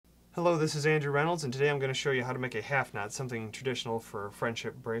Hello, this is Andrew Reynolds, and today I'm going to show you how to make a half knot, something traditional for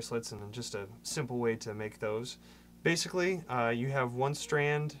friendship bracelets, and just a simple way to make those. Basically, you have one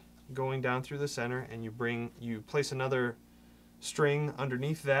strand going down through the center, and you place another string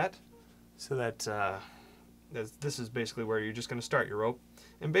underneath that, so that this is basically where you're just going to start your rope.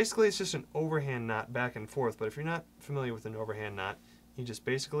 And basically, it's just an overhand knot back and forth. But if you're not familiar with an overhand knot, you just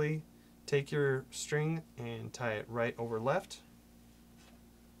basically take your string and tie it right over left,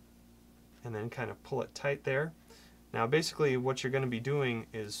 and then kind of pull it tight there. Now basically what you're going to be doing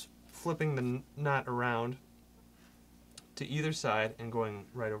is flipping the knot around to either side and going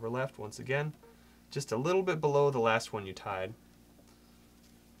right over left once again, just a little bit below the last one you tied.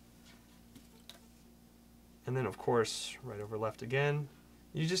 And then of course right over left again.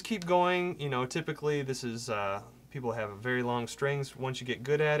 You just keep going. You know, typically this is people have very long strings. Once you get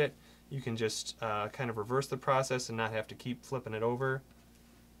good at it, you can just kind of reverse the process and not have to keep flipping it over.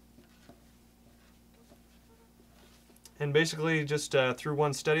 And basically just through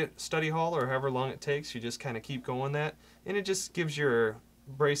one study hall, or however long it takes, you just kind of keep going that, and it just gives your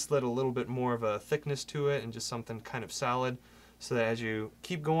bracelet a little bit more of a thickness to it and just something kind of solid, so that as you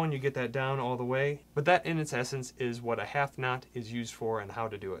keep going you get that down all the way. But that in its essence is what a half knot is used for and how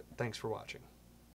to do it. Thanks for watching.